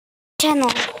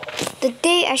channel.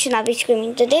 Today, I should not be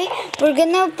screaming. Today, we're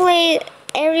gonna play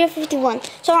Area 51.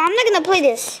 So I'm not gonna play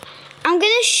this. I'm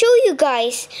gonna show you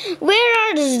guys where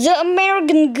are the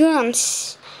American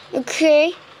guns.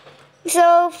 Okay.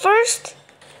 So first,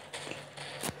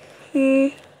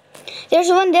 there's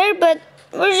one there, but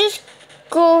we'll just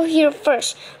go here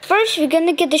first. First, we're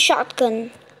gonna get the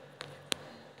shotgun.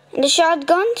 And the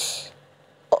shotguns.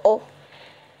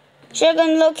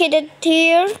 Shotgun located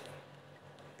here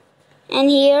and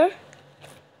here.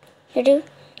 Here too.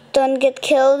 Don't get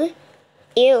killed.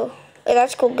 Ew. Oh,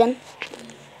 that's a cool gun.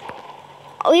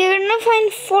 We're gonna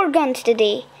find 4 guns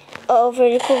today. Oh,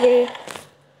 very cool.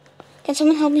 Can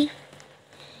someone help me?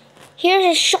 Here's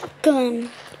a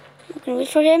shotgun. I'm gonna wait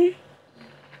for him.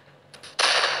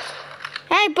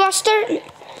 Hey, Buster.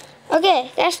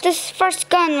 Okay, that's the first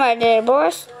gun right there,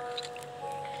 boys.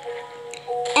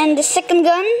 And the second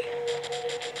gun,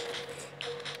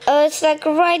 it's like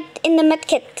right in the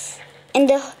medkit, in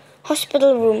the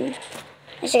hospital room.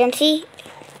 As you can see,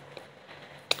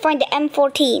 to find the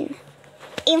M14.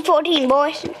 M14,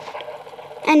 boys.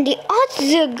 And the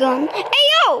other gun. Hey,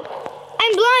 yo!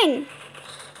 I'm blind.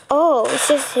 Oh, it's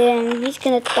just him. He's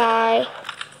gonna die.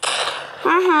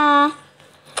 Haha.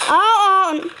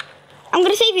 Oh, I'm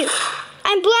gonna save you.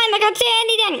 I'm blind. I can't say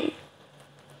anything.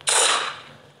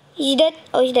 He's dead.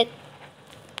 Oh, he's dead.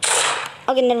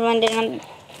 Okay, never mind.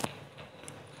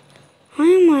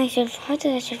 How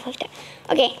did I survive that?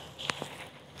 Okay.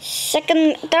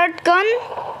 Third gun.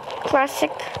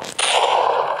 Classic.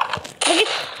 Look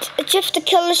at Jeff the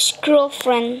Killer's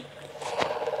girlfriend.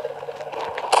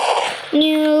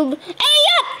 Noob. Hey,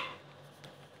 up!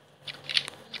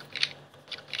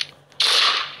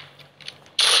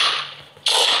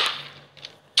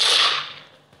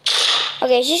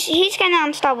 Okay, he's kind of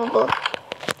unstoppable.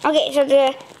 Okay, so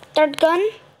the third gun,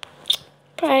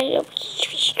 right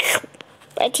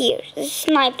here, the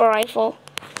sniper rifle,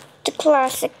 the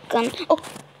classic gun. Oh,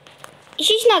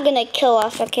 she's not gonna kill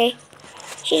us, okay?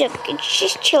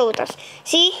 She's chill with us.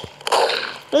 See,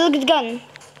 look at the gun.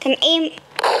 Can aim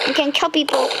and can kill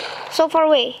people so far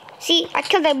away. See, I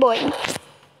killed that boy.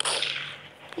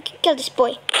 I can kill this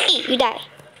boy. You die.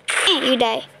 You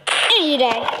die. You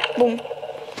die. Boom.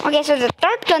 Okay, so the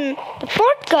third gun, the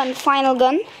fourth gun, final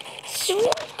gun, it's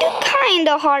kind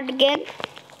of hard to get.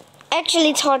 Actually,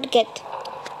 it's hard to get.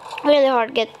 Really hard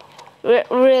to get.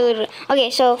 Really. Okay,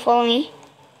 so follow me.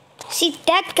 See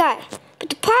that guy. But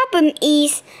the problem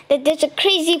is that there's a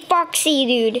crazy foxy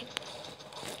dude.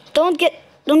 Don't get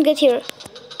here.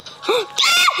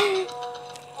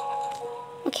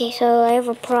 Okay, so I have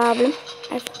a problem.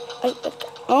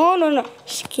 Oh no,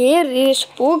 scary,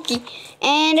 spooky,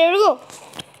 and there we go.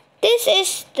 This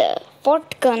is the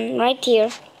fourth gun right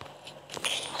here.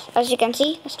 As you can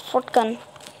see, that's the fourth gun.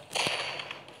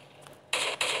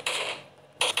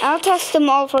 I'll test them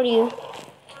all for you.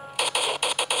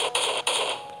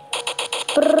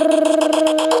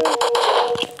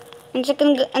 And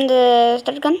the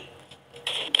third gun.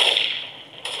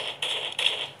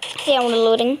 See, I'm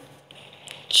reloading.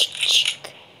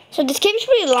 So this game's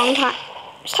pretty long time.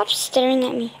 Stop staring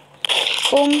at me.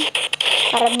 Boom.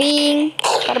 Bada bing.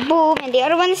 Bada boom. And the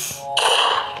other one's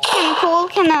kinda cool,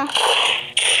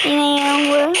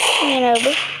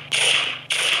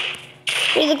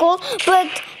 really cool. But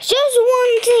just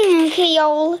one thing, okay,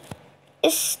 y'all,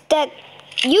 is that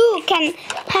you can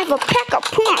have a pack-up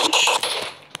punch.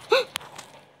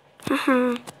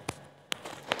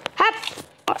 Hop.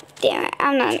 Oh, damn it,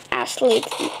 I'm not an athlete.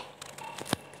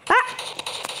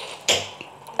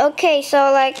 Okay,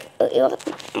 so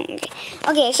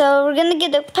okay, so we're gonna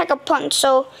get the pack-up punch.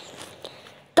 So,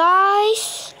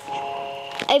 guys,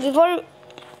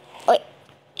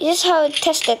 this is how it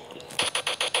tested.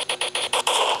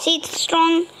 See, it's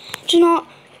strong. Do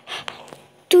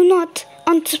not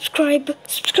unsubscribe.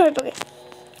 Subscribe. Okay.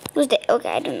 Who's that? Okay,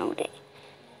 I don't know that.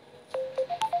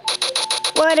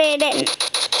 What is it?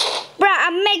 Bruh,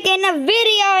 I'm making a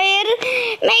video here.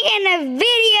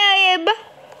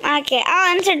 Okay,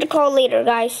 I'll answer the call later,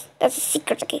 guys. That's a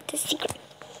secret, okay? That's a secret.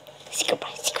 Secret.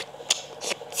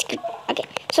 Okay,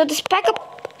 so this backup,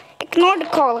 ignore the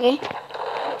call, okay?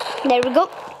 There we go.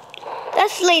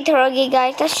 That's later, okay,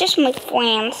 guys? That's just my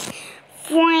friends.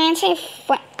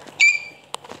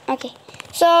 Okay,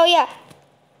 so yeah.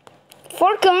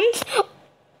 4 guns.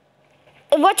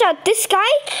 Watch out, this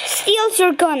guy steals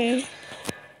your gun.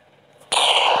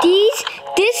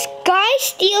 This guy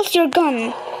steals your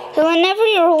gun. So whenever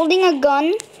you're holding a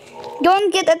gun, don't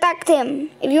get attacked him.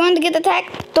 If you want to get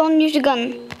attacked, don't use the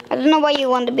gun. I don't know why you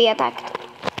want to be attacked.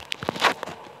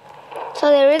 So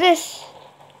there it is.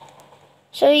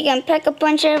 So you can pack a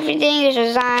punch everything. There's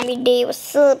a zombie day.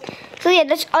 What's up? So yeah,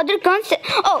 there's other guns.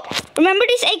 Oh, remember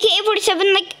this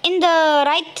AK-47 like in the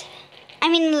right? I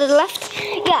mean the left.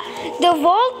 Yeah, the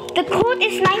vault. The code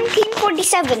is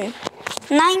 1947.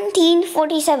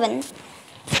 1947.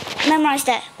 Memorize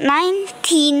that.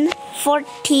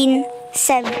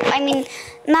 1947. I mean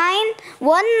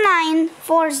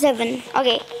 91947.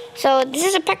 Okay. So this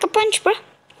is a pack a punch, bro.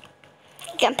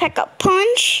 You can pack a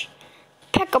punch.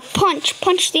 Pack a punch.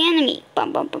 Punch the enemy.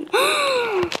 Bum bum bum.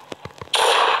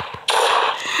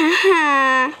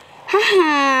 Haha.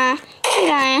 Haha.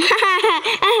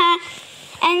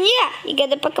 And yeah, you get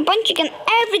the pack a punch. You can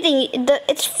everything.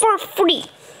 It's for free.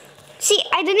 See,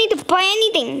 I don't need to buy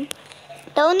anything.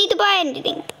 Don't need to buy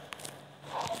anything.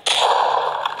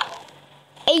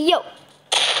 Hey yo.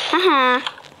 Haha.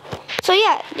 So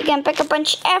yeah, you can pack a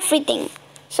punch everything.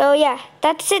 So yeah,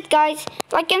 that's it guys.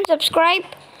 Like and subscribe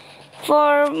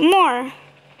for more.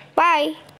 Bye.